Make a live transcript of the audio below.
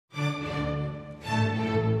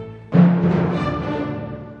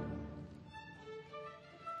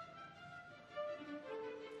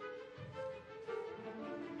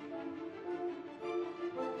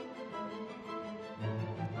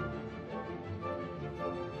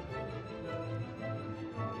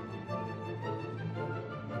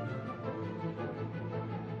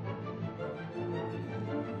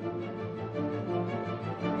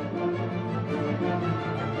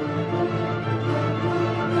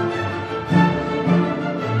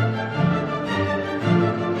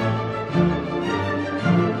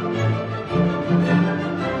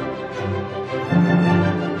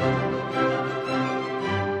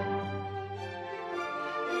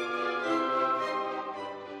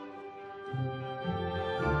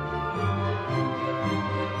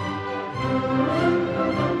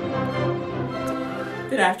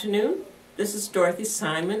Good afternoon. This is Dorothy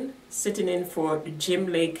Simon sitting in for Jim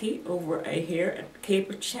Lakey over here at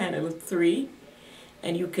Cable Channel 3.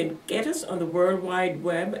 And you can get us on the World Wide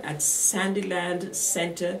Web at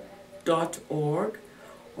sandylandcenter.org,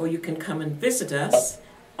 or you can come and visit us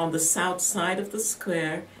on the south side of the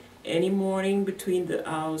square any morning between the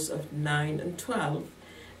hours of 9 and 12.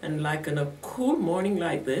 And like on a cool morning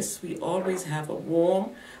like this, we always have a warm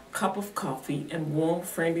cup of coffee and warm,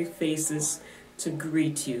 friendly faces to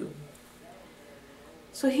greet you.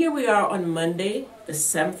 So here we are on Monday, the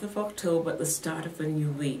 7th of October, at the start of a new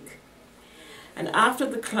week. And after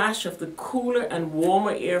the clash of the cooler and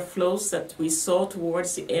warmer air flows that we saw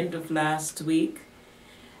towards the end of last week,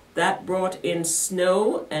 that brought in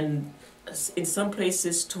snow and in some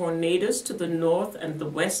places tornadoes to the north and the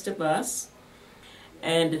west of us.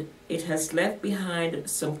 And it has left behind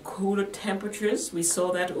some cooler temperatures. We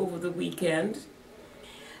saw that over the weekend.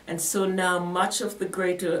 And so now much of the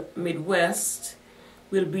greater Midwest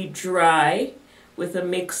will be dry with a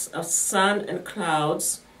mix of sun and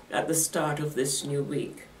clouds at the start of this new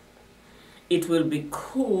week. It will be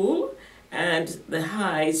cool and the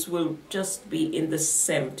highs will just be in the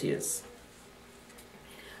 70s.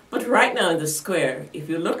 But right now in the square, if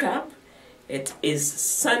you look up, it is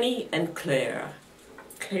sunny and clear.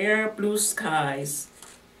 Clear blue skies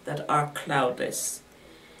that are cloudless.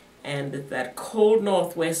 And that cold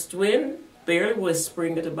northwest wind, barely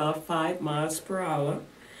whispering at about 5 miles per hour,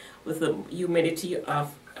 with a humidity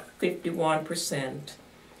of 51%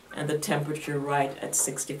 and the temperature right at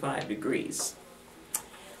 65 degrees.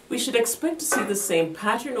 We should expect to see the same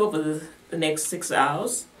pattern over the next 6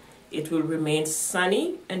 hours. It will remain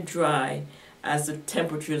sunny and dry as the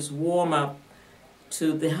temperatures warm up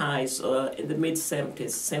to the highs in the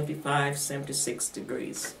mid-70s, 75, 76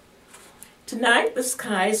 degrees. Tonight, the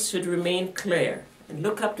skies should remain clear. And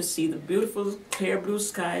look up to see the beautiful clear blue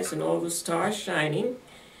skies and all the stars shining.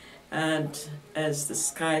 And as the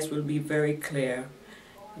skies will be very clear,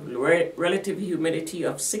 relative humidity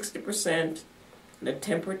of 60%, and the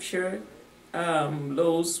temperature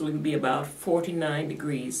lows will be about 49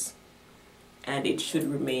 degrees, and it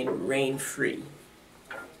should remain rain-free.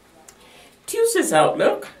 Tuesday's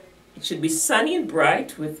outlook, it should be sunny and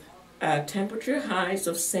bright with temperature highs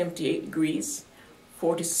of 78 degrees,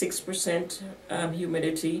 46%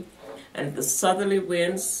 humidity, and the southerly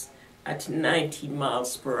winds at 90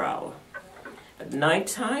 miles per hour. At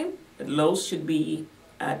nighttime, the lows should be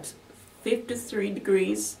at 53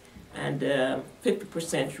 degrees and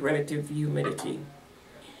 50% relative humidity.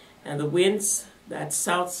 And the winds, that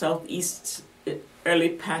south-southeast early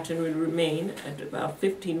pattern will remain at about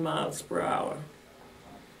 15 miles per hour.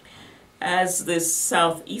 As the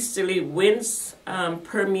southeasterly winds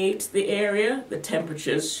permeate the area, the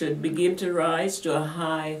temperatures should begin to rise to a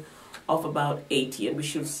high of about 80, and we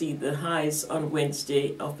should see the highs on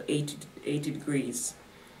Wednesday of 80 degrees.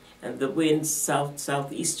 And the winds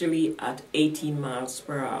southeasterly at 18 miles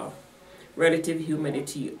per hour. Relative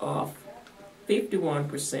humidity of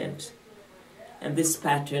 51%. And this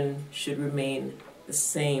pattern should remain the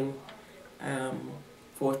same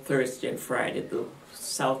for Thursday and Friday. The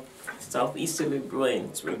southeasterly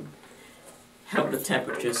winds will help the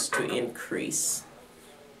temperatures to increase.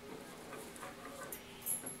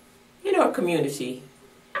 In our community,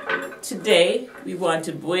 today we want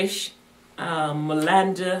to wish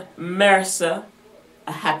Melanda Mercer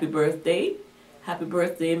a happy birthday. Happy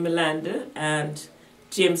birthday, Melanda, and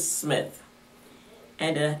Jim Smith.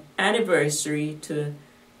 And an anniversary to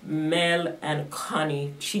Mel and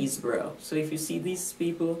Connie Cheeseborough. So if you see these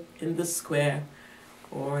people in the square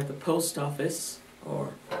or the post office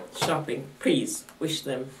or shopping, please wish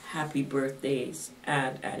them happy birthdays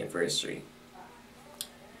and anniversary.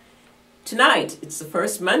 Tonight, it's the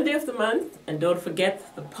first Monday of the month, and don't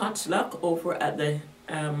forget the potluck over at the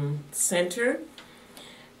center.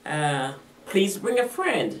 Please bring a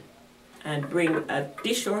friend and bring a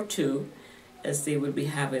dish or two, as they will be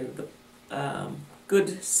having the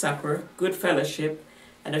good supper, good fellowship,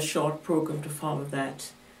 and a short program to follow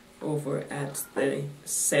that over at the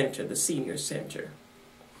center, the senior center.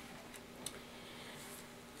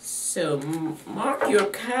 So mark your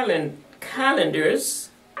calendars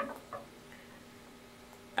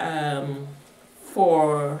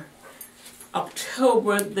for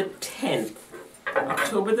October the 10th.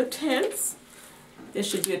 October the 10th, there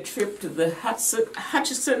should be a trip to the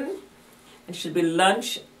Hutchison. It should be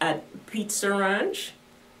lunch at Pizza Ranch,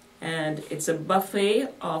 and it's a buffet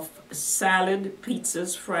of salad,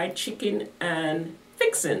 pizzas, fried chicken, and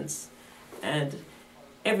fixins. And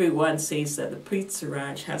everyone says that the Pizza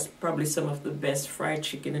Ranch has probably some of the best fried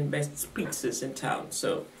chicken and best pizzas in town.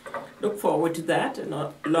 So Look forward to that, and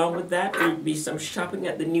along with that will be some shopping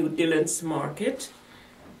at the New Dillon's Market,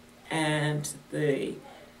 and the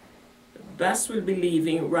bus will be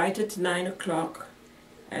leaving right at 9 o'clock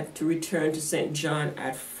and to return to St. John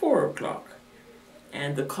at 4 o'clock,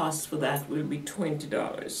 and the cost for that will be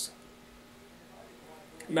 $20.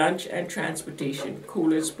 Lunch and transportation,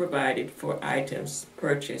 coolers provided for items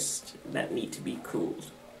purchased that need to be cooled.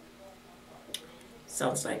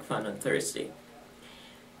 Sounds like fun on Thursday.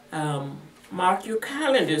 Mark your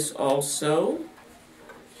calendars also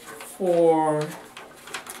for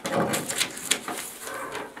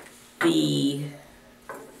the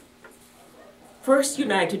First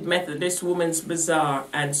United Methodist Women's Bazaar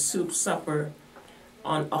and Soup Supper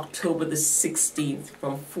on October the 16th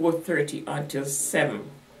from 4:30 until 7.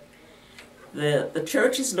 The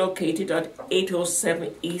church is located at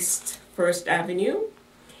 807 East 1st Avenue,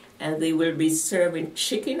 and they will be serving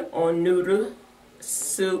chicken or noodle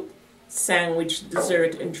soup, sandwich,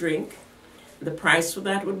 dessert, and drink. The price for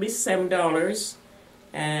that would be $7,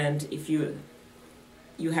 and if you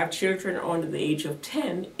have children under the age of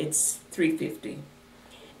 10, it's $3.50.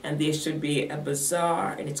 And there should be a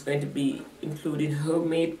bazaar, and it's going to be including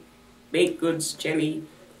homemade baked goods, jelly,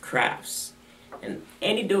 crafts, and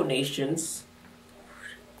any donations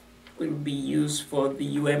will be used for the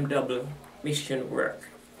UMW mission work.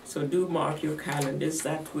 So do mark your calendars.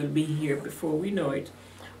 That will be here before we know it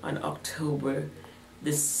on October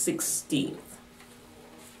the 16th.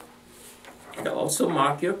 And also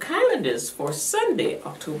mark your calendars for Sunday,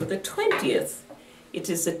 October the 20th. It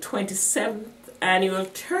is the 27th annual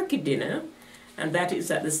turkey dinner, and that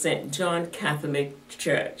is at the St. John Catholic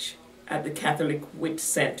Church at the Catholic Wit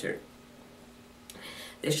Center.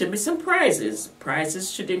 There should be some prizes.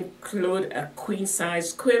 Prizes should include a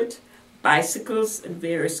queen-size quilt, bicycles, and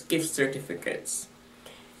various gift certificates.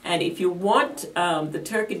 And if you want the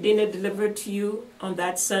turkey dinner delivered to you on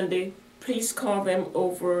that Sunday, please call them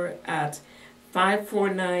over at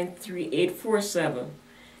 549-3847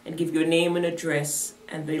 and give your name and address,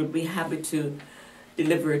 and they'll be happy to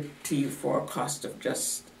deliver it to you for a cost of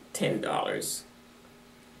just $10.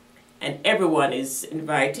 And everyone is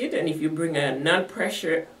invited, and if you bring a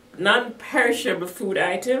non-perishable food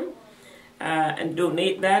item and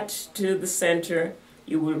donate that to the center,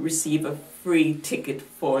 you will receive a free ticket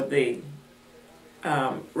for the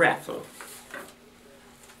raffle.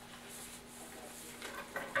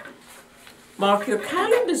 Mark your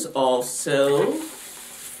calendars also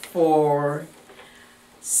for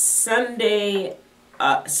Saturday,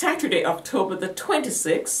 October the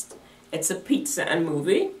 26th. It's a pizza and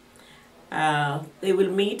movie. They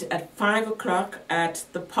will meet at 5 o'clock at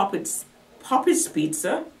the Poppy's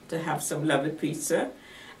Pizza to have some lovely pizza,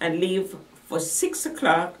 and leave for 6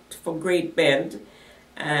 o'clock for Great Bend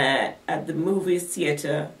at the movie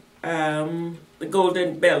theater, the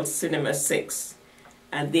Golden Bell Cinema 6.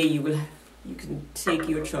 And there you can take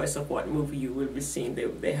your choice of what movie you will be seeing.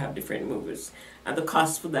 They have different movies. And the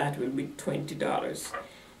cost for that will be $20.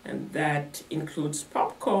 And that includes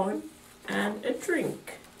popcorn and a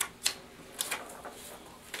drink.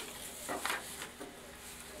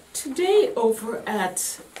 Today over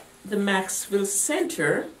at the Maxville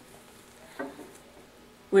Center,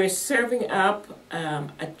 we're serving up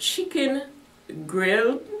a chicken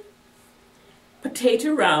grilled,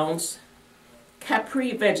 potato rounds,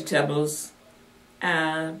 capri vegetables,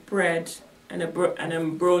 bread, and an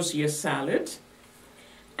ambrosia salad.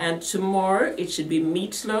 And tomorrow it should be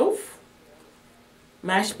meatloaf,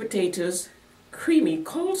 mashed potatoes, creamy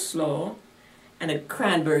coleslaw, and a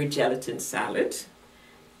cranberry gelatin salad.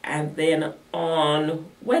 And then on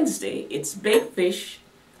Wednesday it's baked fish,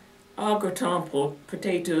 au gratin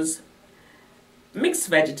potatoes, mixed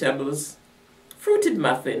vegetables, fruited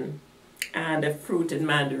muffin, and a fruit and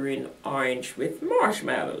mandarin orange with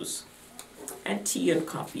marshmallows, and tea and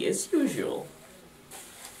coffee as usual.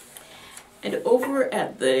 And over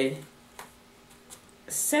at the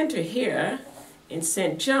center here in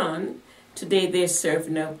St. John, today they're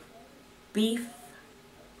serving up beef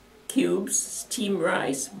cubes, steamed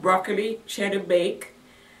rice, broccoli, cheddar bake,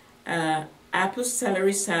 apple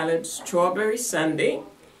celery salad, strawberry sundae,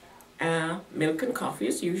 milk and coffee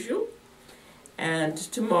as usual. And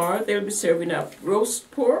tomorrow they'll be serving up roast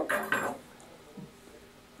pork,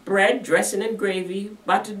 bread, dressing and gravy,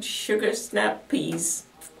 buttered sugar snap peas,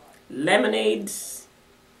 lemonade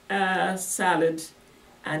salad,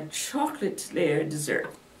 and chocolate layer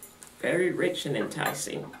dessert. Very rich and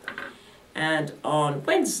enticing. And on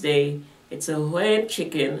Wednesday, it's a Hawaiian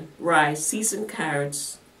chicken, rice, seasoned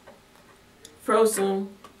carrots, frozen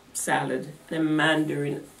salad, and a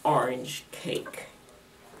mandarin orange cake.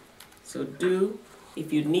 So do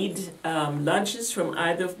If you need lunches from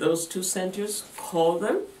either of those two centers, call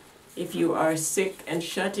them. If you are sick and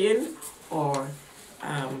shut in, or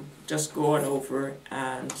just go on over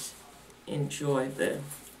and enjoy the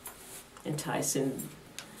enticing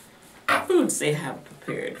foods they have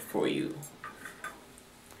prepared for you.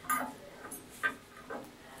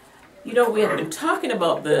 You know, we have been talking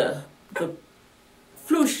about the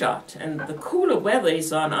flu shot, and the cooler weather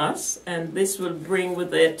is on us, and this will bring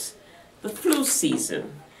with it the flu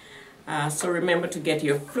season. So remember to get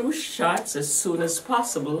your flu shots as soon as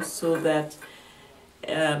possible so that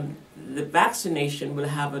the vaccination will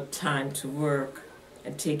have a time to work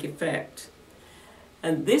and take effect.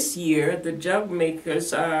 And this year, the drug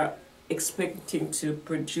makers are expecting to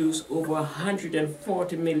produce over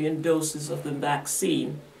 140 million doses of the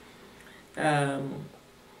vaccine,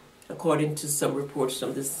 according to some reports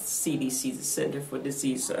from the CDC, the Center for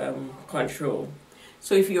Disease Control.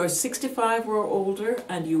 So if you're 65 or older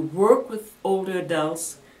and you work with older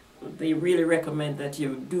adults, they really recommend that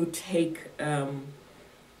you do take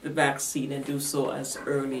the vaccine and do so as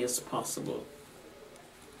early as possible.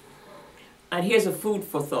 And here's a food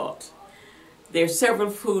for thought. There are several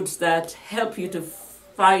foods that help you to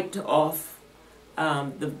fight off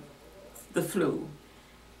the flu.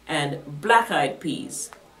 And black-eyed peas.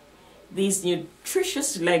 These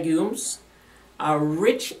nutritious legumes are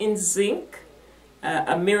rich in zinc,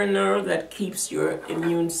 a mineral that keeps your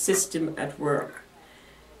immune system at work.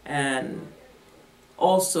 And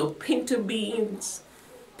also pinto beans,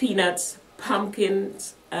 peanuts,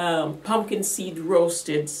 pumpkins, pumpkin seed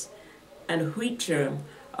roasteds, and wheat germ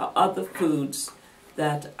are other foods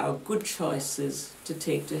that are good choices to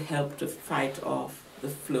take to help to fight off the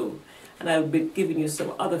flu. And I'll be giving you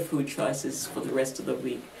some other food choices for the rest of the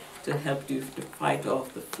week to help you to fight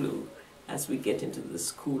off the flu as we get into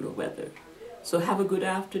this cooler weather. So have a good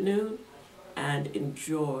afternoon and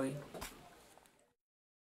enjoy